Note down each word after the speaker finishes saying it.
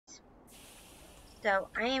So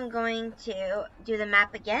I am going to do the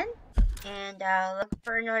map again and look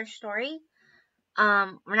for another story.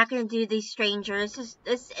 We're not going to do these strangers.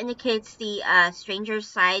 This indicates the strangers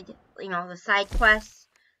side, the side quests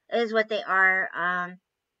is what they are.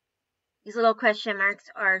 These little question marks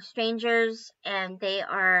are strangers, and they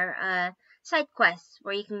are side quests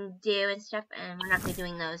where you can do and stuff, and we're not going to be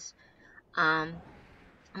doing those. I'm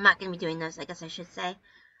not going to be doing those, I guess I should say.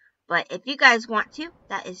 But if you guys want to,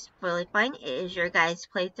 that is really fine. It is your guys'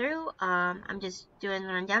 playthrough. I'm just doing a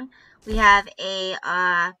rundown. We have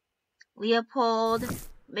a Leopold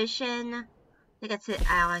mission. I think that's it.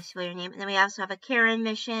 I always spell your name. And then we also have a Karen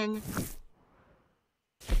mission.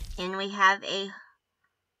 And we have a,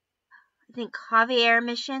 I think, Javier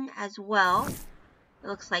mission as well. It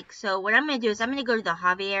looks like. So what I'm going to do is I'm going to go to the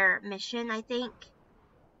Javier mission, I think.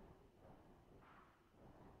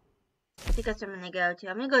 I think that's what I'm going to go to.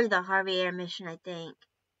 I'm going to go to the Javier mission, I think.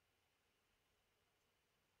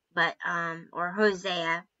 But, or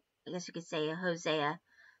Hosea. I guess you could say Hosea.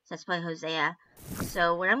 So let's play Hosea.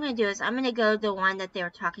 So what I'm going to do is I'm going to go to the one that they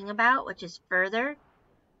were talking about, which is further.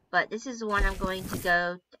 But this is the one I'm going to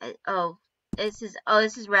go, this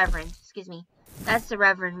is Reverend. Excuse me. That's the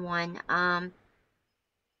Reverend one. I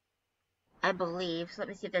believe. So let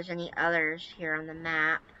me see if there's any others here on the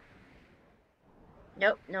map.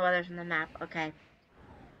 Nope, no others on the map. Okay.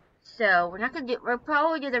 So we'll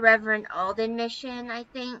probably do the Reverend Alden mission, I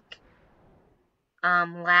think.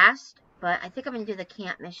 Last. But I think I'm going to do the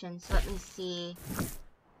camp mission. So let me see.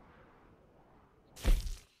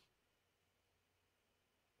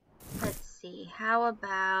 Let's see. How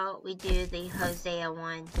about we do the Hosea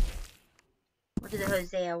one? We'll do the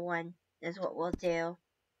Hosea one. Is what we'll do.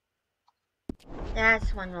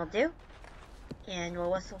 That's one we'll do. And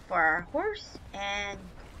we'll whistle for our horse and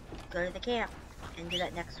go to the camp and do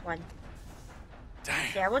that next one.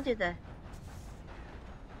 Damn. Yeah, we'll do that.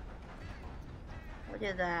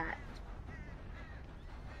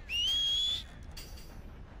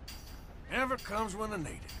 Never comes when I need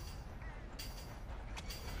it.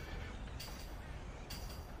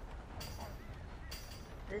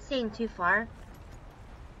 This ain't too far.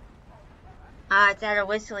 It's at a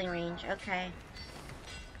whistling range. Okay.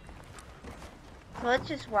 So let's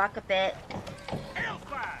just walk a bit.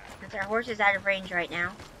 Since our horse is out of range right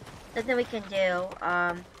now. Nothing we can do.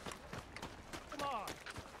 But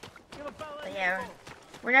yeah,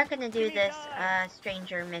 we're not gonna do this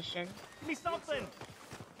stranger mission. Give me something.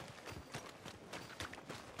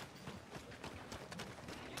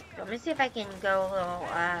 So let me see if I can go a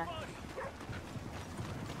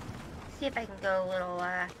little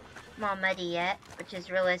more muddy yet, which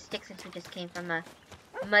is realistic since we just came from a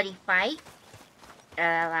muddy fight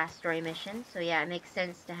last story mission. So yeah, it makes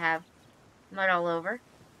sense to have mud all over.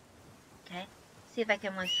 Okay, see if I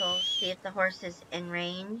can whistle, see if the horse is in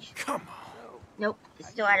range. Come on. Nope, it's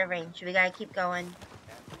still out of range. We gotta keep going.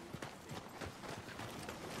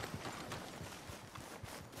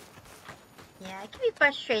 Yeah, it can be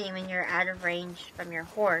frustrating when you're out of range from your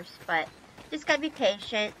horse, but just gotta be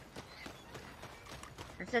patient.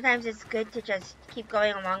 And sometimes it's good to just keep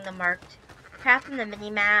going along the marked path in the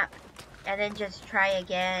mini-map, and then just try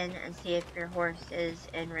again and see if your horse is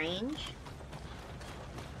in range.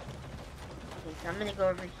 Okay, so I'm gonna go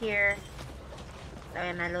over here. So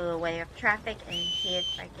I'm out of the way of traffic and see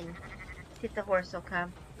if the horse will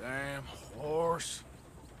come. Damn horse.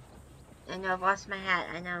 I know, I've lost my hat,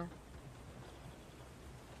 I know.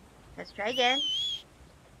 Let's try again.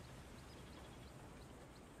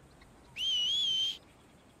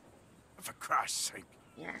 For Christ's sake.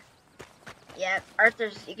 Yeah. Yeah,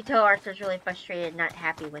 you can tell Arthur's really frustrated, not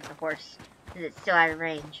happy with the horse, because it's still out of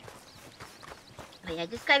range. But yeah,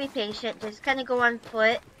 just gotta be patient, just kind of go on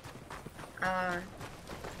foot.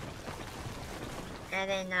 And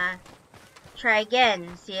then, try again,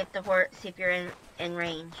 and see if you're in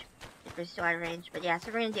range. If you're still out of range. But yeah,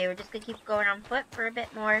 so we're just gonna keep going on foot for a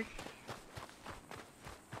bit more.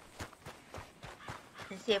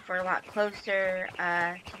 And see if we're a lot closer,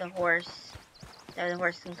 to the horse, so the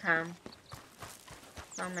horse can come.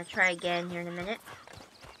 So I'm gonna try again here in a minute.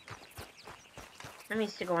 I'm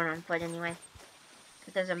used to going on foot anyway.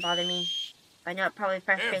 It doesn't bother me. I know it probably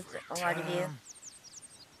frustrates a lot of you.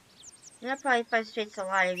 I know it probably frustrates a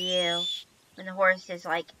lot of you when the horse is,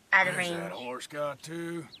 like, out of range. That horse got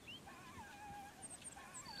to.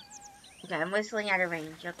 Okay, I'm whistling out of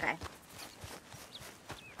range. Okay.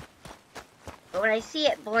 But when I see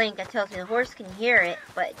it blink, it tells me the horse can hear it,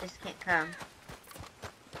 but it just can't come.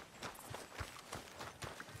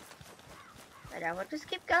 But we'll just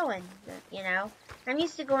keep going, you know. I'm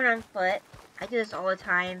used to going on foot. I do this all the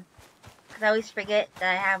time. Because I always forget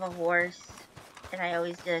that I have a horse. and I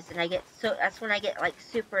always do this, and I get that's when I get like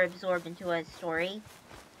super absorbed into a story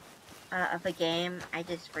of a game. I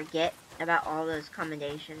just forget about all those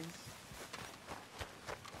commendations,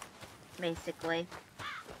 basically.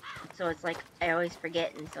 So it's like I always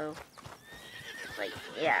forget, and so it's like,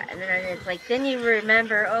 yeah, and then it's like, then you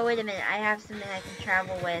remember, oh wait a minute, I have something I can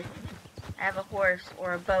travel with. I have a horse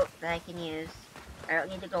or a boat that I can use. I don't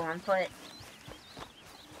need to go on foot.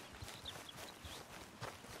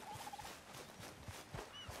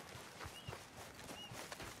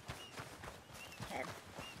 Okay.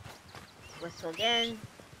 Whistle again.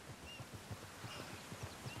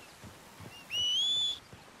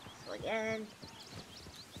 Whistle again.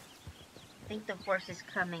 I think the horse is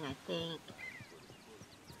coming, I think.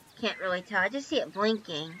 Can't really tell. I just see it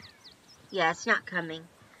blinking. Yeah, it's not coming.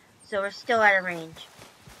 So we're still out of range.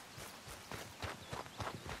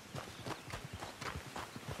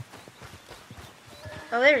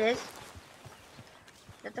 Oh, there it is. Is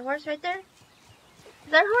that the horse right there?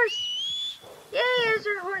 Is that a horse? Yay, there's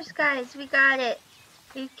our horse, guys. We got it.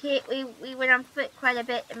 We went on foot quite a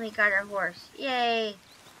bit and we got our horse. Yay.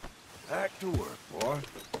 Back to work, boy.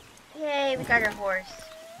 Yay, we got our horse.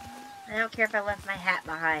 I don't care if I left my hat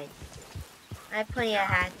behind. I have plenty of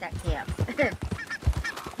hats at camp.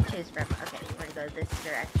 Choose from. Okay, we're gonna go this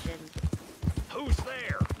direction. Who's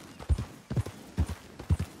there?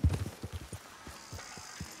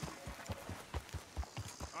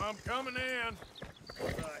 I'm coming in.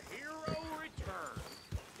 The hero returns.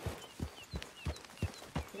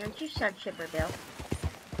 Don't you shut Chipper Bill.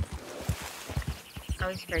 I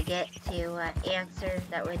always forget to answer,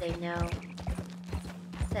 that way they know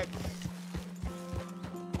that's,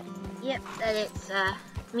 yep, that it's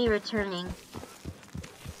me returning.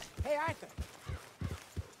 Hey, Arthur.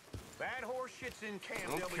 Bad horse shit's in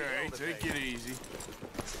camp. Okay, take it easy.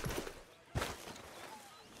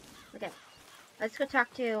 Okay, let's go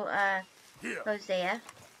talk to Hosea.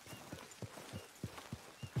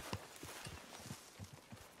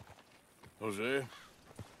 Hosea,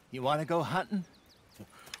 You want to go hunting?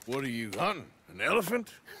 what are you hunting? An elephant?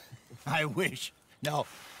 I wish. No,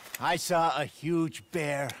 I saw a huge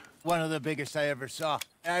bear. One of the biggest I ever saw.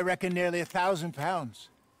 I reckon nearly 1,000 pounds.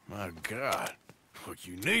 My God. Look,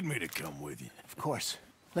 you need me to come with you. Of course.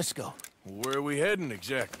 Let's go. Where are we heading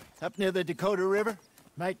exactly? Up near the Dakota River.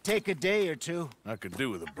 Might take a day or two. I could do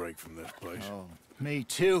with a break from this place. Oh, me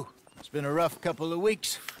too. It's been a rough couple of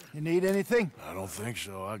weeks. You need anything? I don't think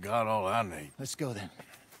so. I got all I need. Let's go then.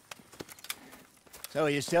 So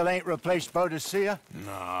you still ain't replaced Boadicea?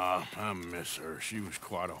 Nah, I miss her. She was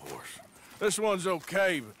quite a horse. This one's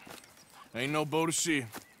okay, but ain't no Boadicea.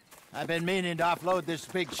 I've been meaning to offload this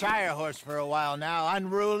big Shire horse for a while now.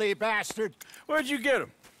 Unruly bastard. Where'd you get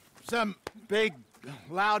him? Some big,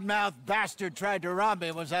 loudmouth bastard tried to rob me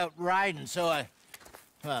and was out riding, so I...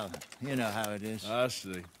 Well, you know how it is. I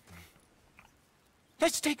see.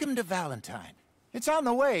 Let's take him to Valentine. It's on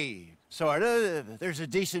the way, sorta. There's a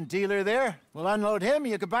decent dealer there. We'll unload him,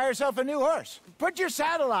 you could buy yourself a new horse. Put your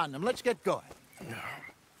saddle on him, let's get going.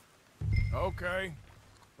 Okay.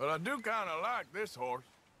 But I do kind of like this horse.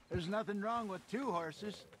 There's nothing wrong with two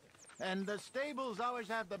horses. And the stables always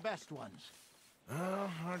have the best ones. Well,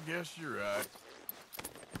 I guess you're right.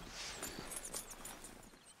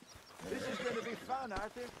 This is gonna be fun,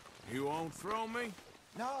 Arthur. You won't throw me?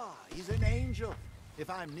 No, he's an angel. If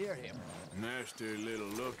I'm near him. Nasty little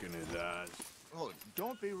look in his eyes. Oh,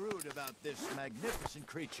 don't be rude about this magnificent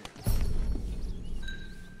creature.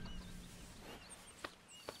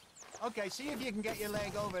 Okay, see if you can get your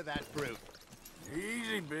leg over that brute.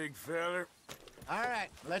 Easy, big feller. All right,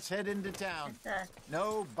 let's head into town. It's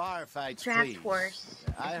No bar fights, draft please. horse.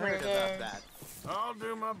 I is what heard it about is. that. I'll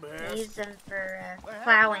do my They best. use them for We're heading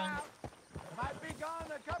plowing. out. Might be gone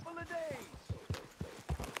a couple of days.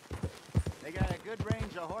 They got a good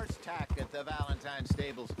range of horse tack at the Valentine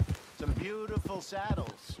stables. Some beautiful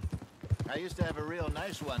saddles. I used to have a real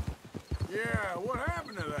nice one. Yeah, what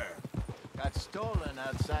happened to that? Got stolen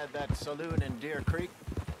outside that saloon in Deer Creek.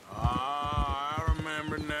 Ah, I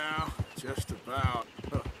remember now. Just about.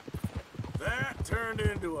 That turned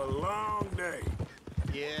into a long day.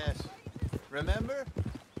 Yes. Remember?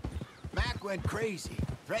 Mac went crazy,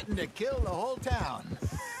 threatened to kill the whole town.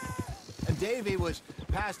 And Davy was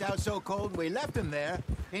passed out so cold we left him there,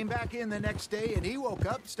 came back in the next day, and he woke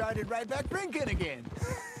up, started right back drinking again.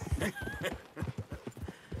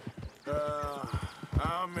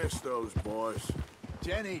 I miss those boys.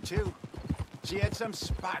 Jenny, too. She had some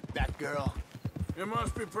spark, that girl. It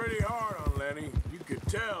must be pretty hard on Lenny. You could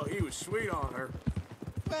tell he was sweet on her.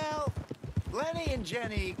 Well, Lenny and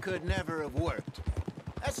Jenny could never have worked.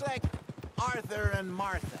 That's like Arthur and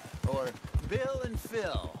Martha, or Bill and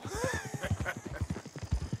Phil.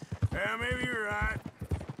 Yeah, maybe you're right.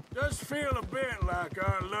 Does feel a bit like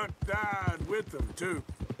our luck died with them, too.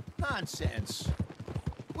 Nonsense.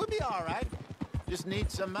 We'll be all right. Just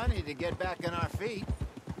need some money to get back on our feet.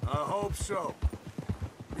 I hope so.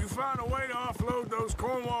 You found a way to offload those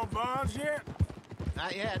Cornwall bonds yet?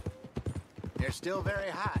 Not yet. They're still very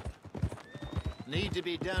hot. Need to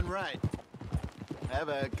be done right. I have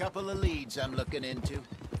a couple of leads I'm looking into.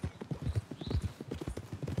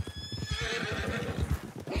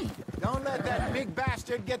 Don't let that big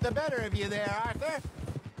bastard get the better of you there, Arthur.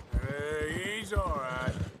 He's all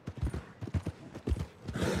right.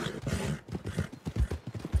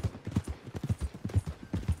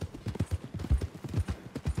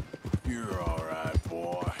 You're all right,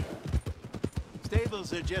 boy.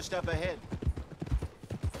 Stables are just up ahead.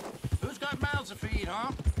 Who's got mouths to feed,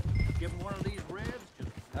 huh? Give him one of these ribs.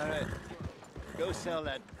 All right. Go sell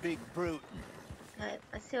that big brute. Okay,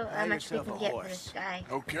 let's see how Buy much we yourself can a get for horse. this guy.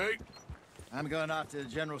 Okay. I'm going off to the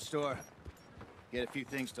general store. Get a few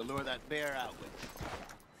things to lure that bear out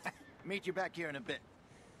with. Meet you back here in a bit.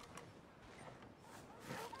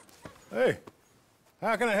 Hey,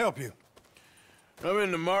 how can I help you? I'm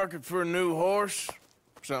in the market for a new horse.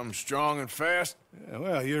 Something strong and fast. Yeah,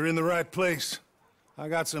 well, you're in the right place. I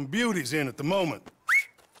got some beauties in at the moment.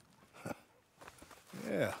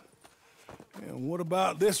 Yeah. And what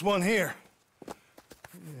about this one here?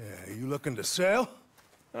 Yeah, you looking to sell?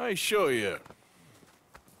 I show you.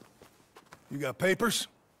 You got papers?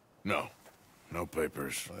 No. No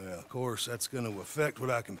papers. Well, of course, that's gonna affect what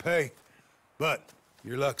I can pay. But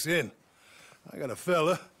your luck's in. I got a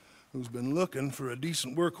fella who's been looking for a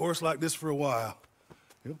decent workhorse like this for a while.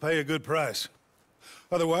 He'll pay a good price.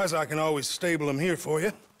 Otherwise, I can always stable him here for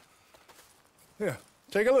you. Here,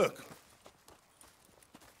 take a look.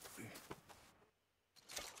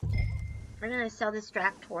 We're gonna sell this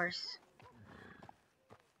draft horse.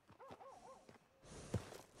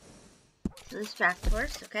 So this draft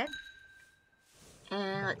horse, okay.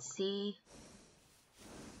 And let's see.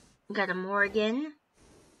 We got a Morgan.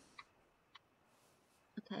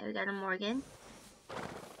 Okay, we got a Morgan.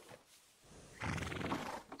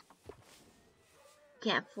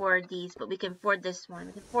 Can't afford these, but we can afford this one.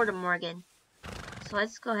 We can afford a Morgan. So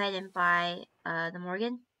let's go ahead and buy the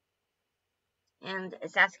Morgan. And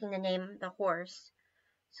it's asking to name the horse.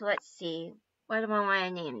 So let's see. What do I want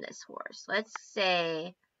to name this horse? Let's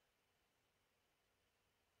say...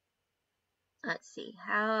 Let's see.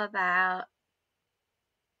 How about...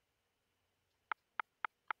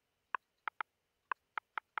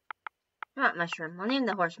 How about Mushroom? I'll name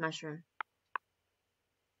the horse Mushroom.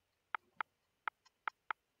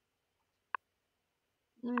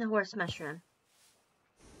 Name the horse Mushroom.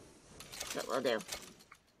 That's what we'll do.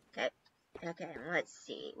 Okay. Okay, let's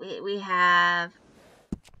see. We have...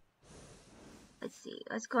 Let's see.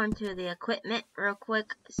 Let's go into the equipment real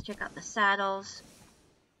quick. Let's check out the saddles.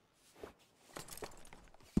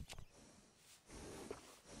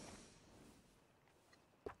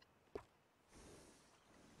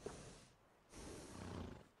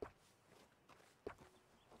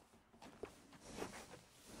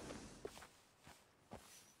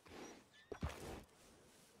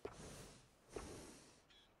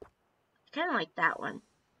 Kind of like that one.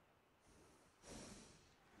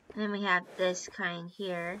 And then we have this kind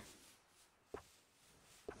here.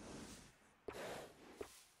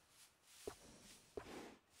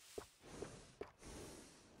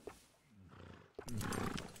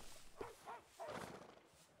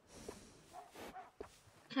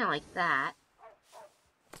 Kind of like that.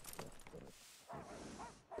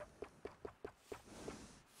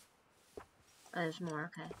 Oh, there's more,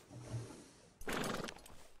 okay.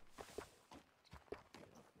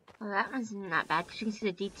 Well, that one's not bad because you can see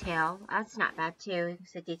the detail. That's not bad too. You can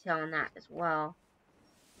see the detail on that as well.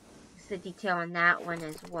 You can see the detail on that one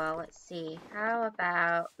as well. Let's see. How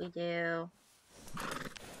about we do...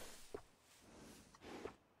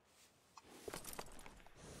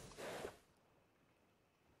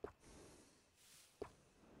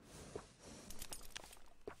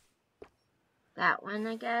 that one,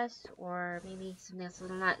 I guess, or maybe something else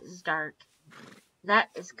not as dark. That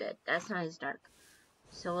is good. That's not as dark.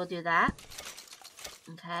 So we'll do that.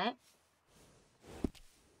 Okay.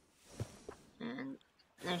 And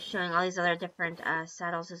they're showing all these other different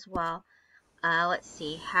saddles as well. Let's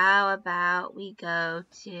see. How about we go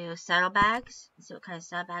to saddlebags? See what kind of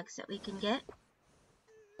saddlebags that we can get.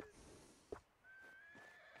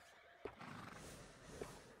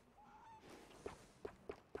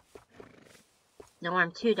 Don't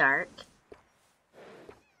want them too dark.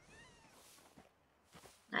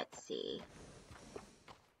 Let's see.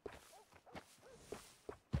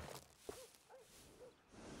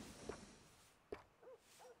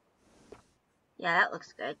 Yeah, that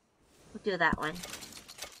looks good. We'll do that one.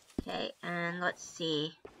 Okay, and let's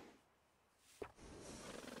see.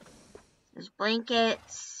 There's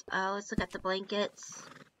blankets. Let's look at the blankets.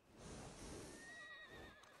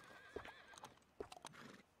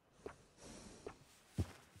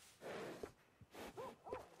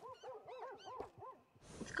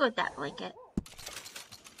 Let's go with that blanket.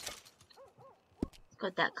 Let's go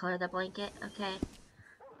with that color of the blanket. Okay.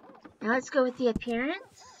 Now let's go with the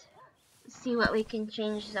appearance. Let's see what we can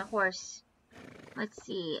change the horse. Let's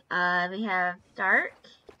see. We have dark.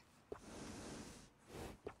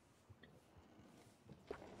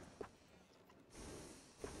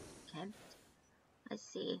 Okay. Let's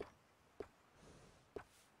see.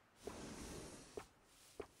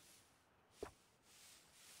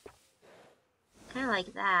 Kind of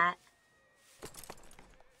like that.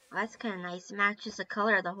 Well, that's kind of nice. It matches the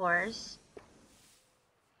color of the horse.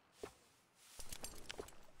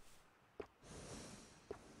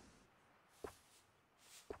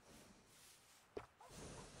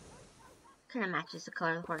 Kind of matches the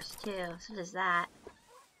color of the horse too. So does that.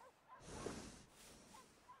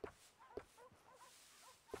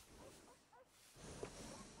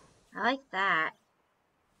 I like that.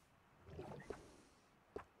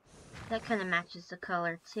 That kind of matches the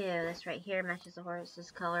color too. This right here matches the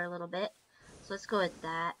horse's color a little bit. So let's go with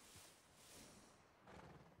that.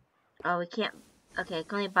 Oh, we can't. Okay,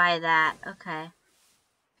 can only buy that. Okay.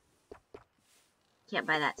 Can't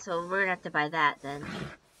buy that. So we're gonna have to buy that then.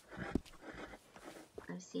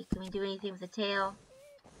 Let's see. Can we do anything with the tail?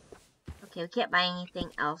 Okay, we can't buy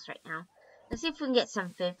anything else right now. Let's see if we can get some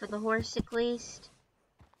food for the horse at least.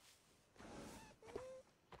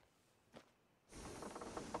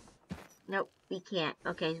 Nope, we can't.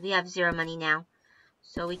 Okay, we have 0 money now.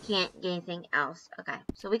 So we can't get anything else. Okay,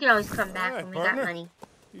 so we can always come back when we got money.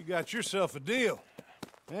 You got yourself a deal.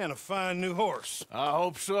 And a fine new horse. I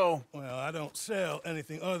hope so. Well, I don't sell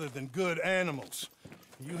anything other than good animals.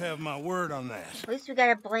 You have my word on that. At least we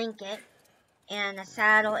got a blanket and a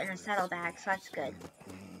saddle and a saddlebag, so that's good.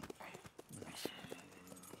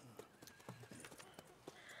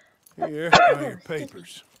 Here are your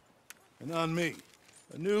papers. And on me,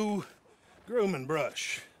 a new grooming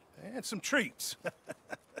brush and some treats.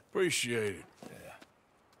 Appreciate it.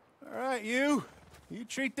 All right, you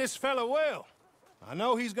treat this fella well. I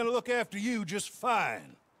know he's gonna look after you just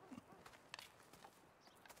fine.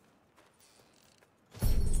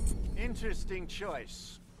 Interesting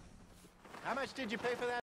choice. How much did you pay for that?